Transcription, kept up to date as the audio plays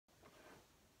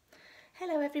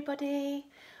Hello everybody,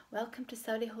 welcome to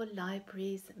Solihull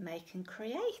Library's Make and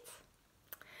Create.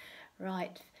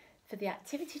 Right, for the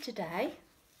activity today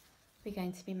we're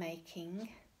going to be making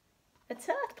a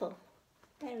turtle.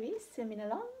 There he is, swimming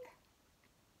along.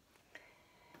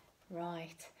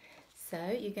 Right, so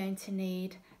you're going to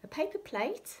need a paper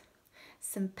plate,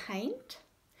 some paint,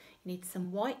 you need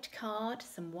some white card,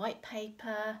 some white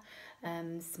paper,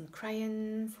 some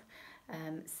crayons,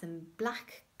 some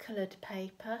black coloured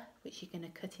paper which you're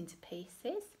going to cut into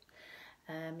pieces.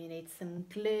 You need some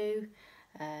glue,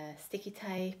 sticky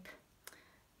tape,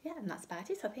 yeah, and that's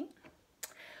about it, I think.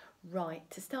 Right,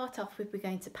 to start off with, we're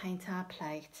going to paint our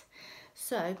plate.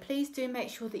 So please do make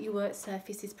sure that your work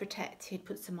surface is protected.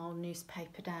 Put some old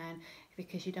newspaper down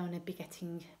because you don't want to be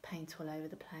getting paint all over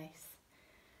the place.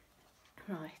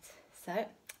 Right, so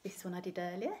this is one I did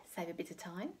earlier, save a bit of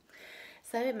time.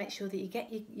 So make sure that you get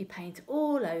your paint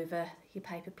all over your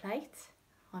paper plate.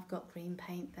 I've got green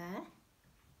paint there.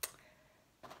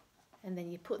 And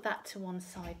then you put that to one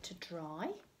side to dry.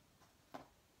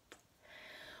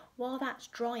 While that's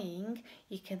drying,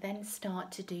 you can then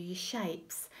start to do your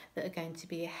shapes that are going to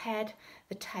be a head,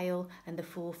 the tail and the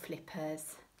 4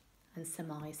 flippers, and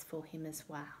some eyes for him as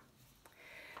well.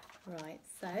 Right,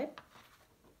 so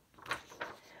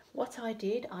what I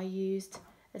did, I used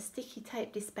a sticky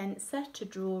tape dispenser to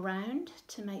draw round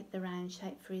to make the round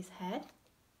shape for his head,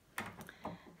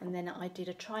 and then I did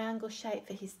a triangle shape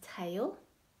for his tail,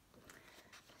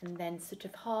 and then sort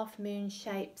of half moon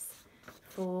shapes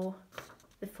for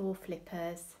the 4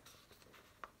 flippers,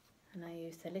 and I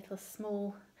used a little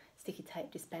small sticky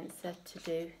tape dispenser to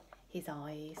do his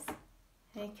eyes.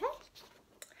 Okay,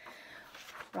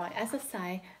 right, as I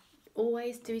say,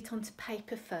 always do it onto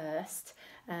paper first,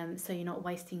 so you're not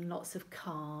wasting lots of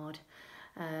card.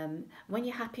 When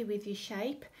you're happy with your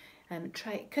shape,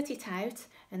 cut it out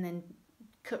and then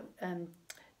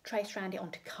trace around it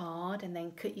onto card and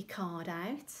then cut your card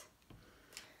out.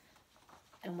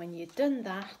 And when you've done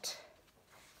that,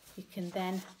 you can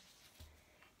then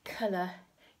colour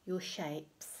your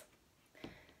shapes.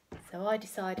 So I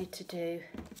decided to do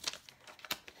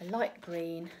a light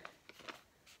green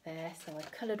there, so I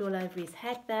coloured all over his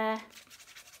head there,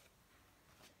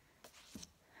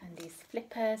 and his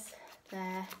flippers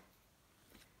there,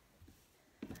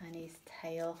 and his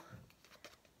tail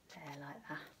there, like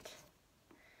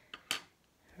that.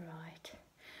 Right,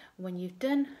 when you've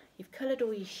coloured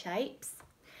all your shapes,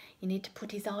 you need to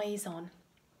put his eyes on.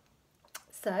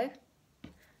 So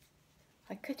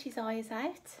I cut his eyes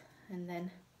out and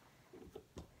then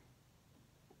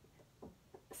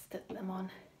stuck them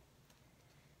on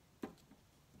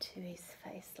to his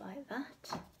face like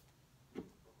that.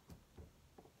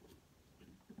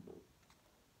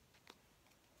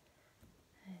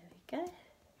 There we go.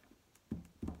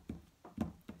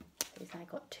 He's now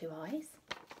got 2 eyes.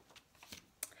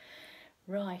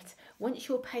 Right, once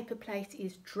your paper plate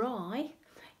is dry,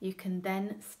 you can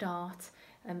then start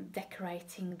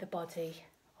decorating the body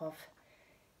of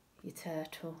your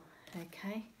turtle.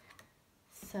 Okay,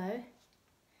 so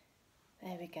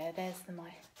there we go, there's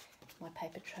my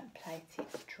paper plate,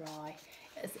 it's dry.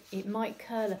 It might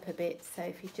curl up a bit, so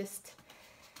if you just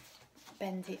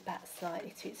bend it back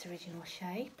slightly to its original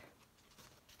shape.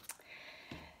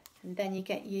 And then you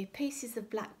get your pieces of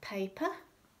black paper,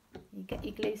 you get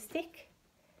your glue stick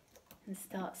and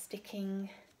start sticking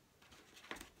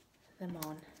them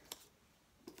on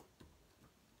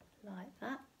like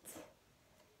that.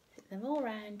 Stick them all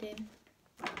round him.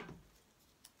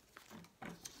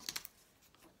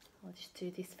 I'll just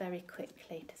do this very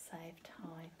quickly to save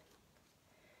time,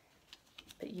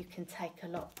 but you can take a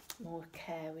lot more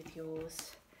care with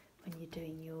yours when you're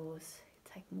doing yours.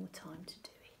 Take more time to do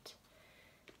it.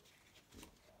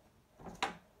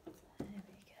 There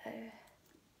we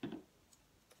go.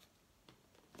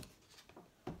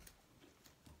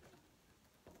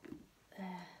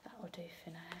 There, that'll do for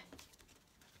now.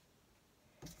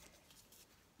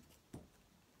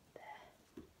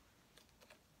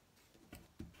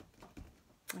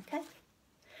 Okay,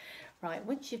 right,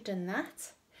 once you've done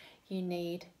that, you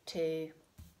need to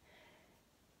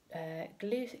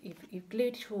you've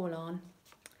glued it all on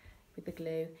with the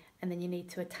glue, and then you need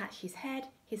to attach his head,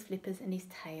 his flippers and his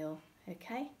tail.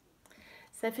 Okay,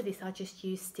 so for this I just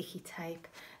use sticky tape.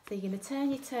 So you're going to turn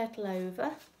your turtle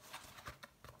over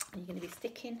and you're going to be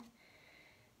sticking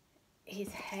his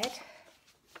head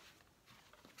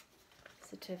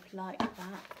sort of like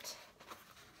that.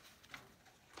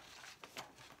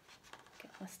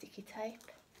 My sticky tape.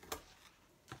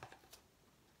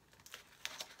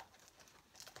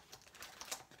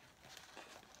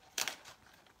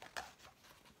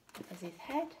 There's his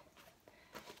head,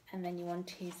 and then you want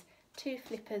his 2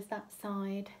 flippers that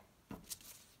side.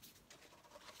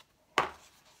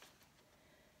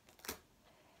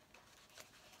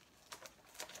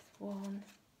 One.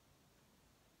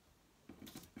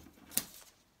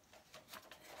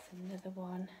 There's another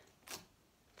one.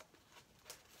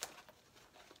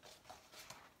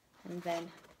 And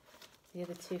then the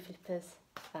other 2 flippers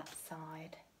that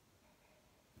side.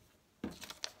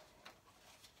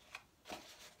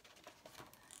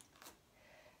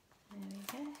 There we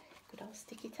go, good old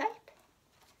sticky tape.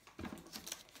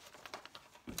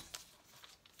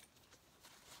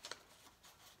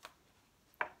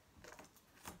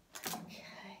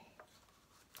 Okay,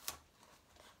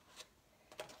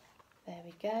 there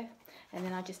we go. And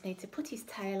then I just need to put his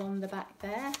tail on the back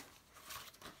there.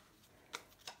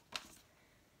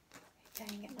 Go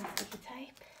and get my sticky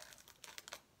tape.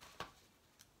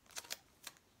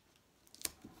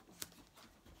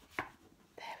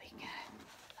 There we go,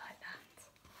 like that.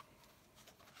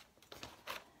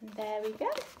 And there we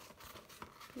go.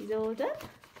 He's all done.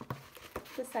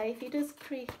 So say if he does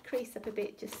crease up a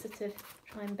bit, just sort of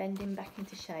try and bend him back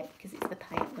into shape, because it's the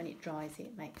paint, when it dries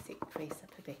it makes it crease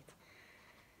up a bit.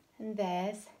 And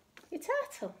there's your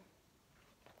turtle.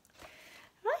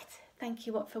 Right, thank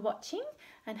you for watching,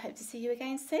 and hope to see you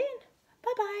again soon.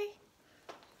 Bye bye.